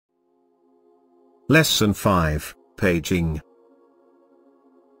Lesson 5, Paging.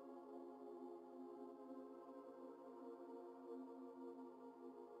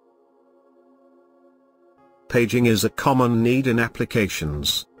 Paging is a common need in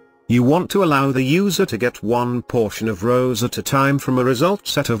applications. You want to allow the user to get one portion of rows at a time from a result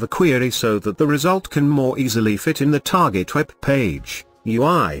set of a query so that the result can more easily fit in the target web page,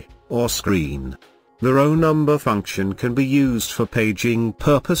 UI, or screen. The row number function can be used for paging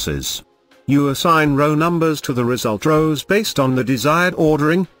purposes. You assign row numbers to the result rows based on the desired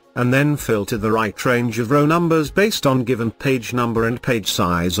ordering, and then filter the right range of row numbers based on given page number and page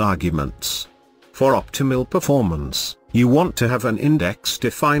size arguments. For optimal performance, you want to have an index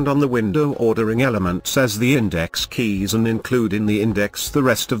defined on the window ordering elements as the index keys and include in the index the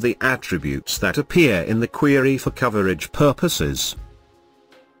rest of the attributes that appear in the query for coverage purposes.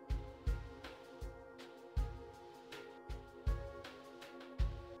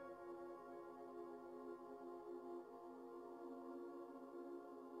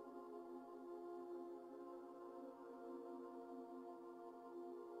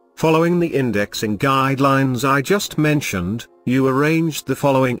 Following the indexing guidelines I just mentioned, you arranged the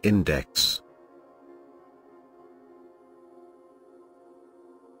following index.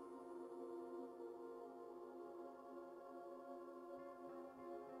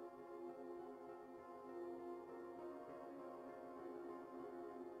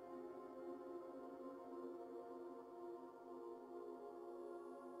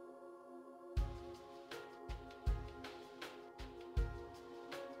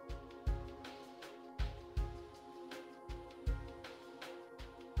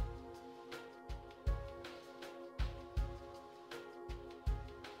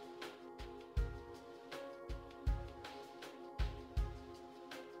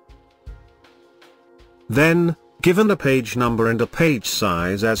 Then, given a page number and a page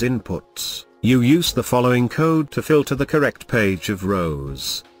size as inputs, you use the following code to filter the correct page of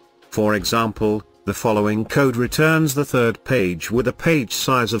rows. For example, the following code returns the third page with a page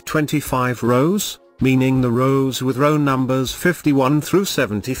size of 25 rows, meaning the rows with row numbers 51 through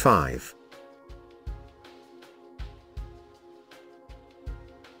 75.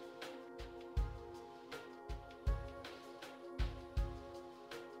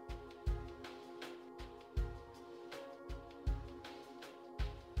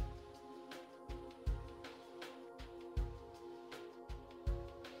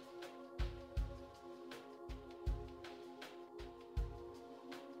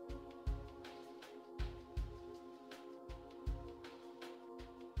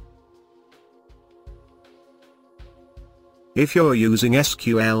 If you're using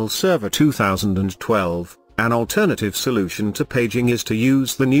SQL Server 2012, an alternative solution to paging is to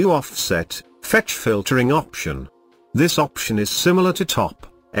use the new offset, fetch filtering option. This option is similar to top,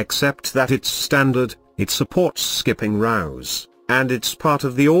 except that it's standard, it supports skipping rows, and it's part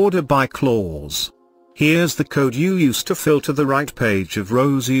of the order by clause. Here's the code you use to filter the right page of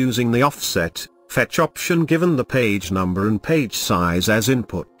rows using the offset, fetch option given the page number and page size as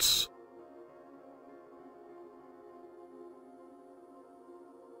inputs.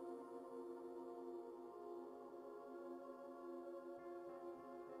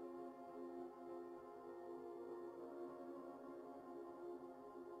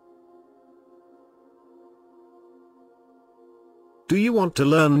 Do you want to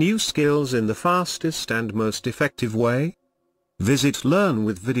learn new skills in the fastest and most effective way? Visit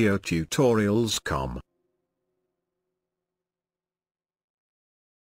learnwithvideotutorials.com.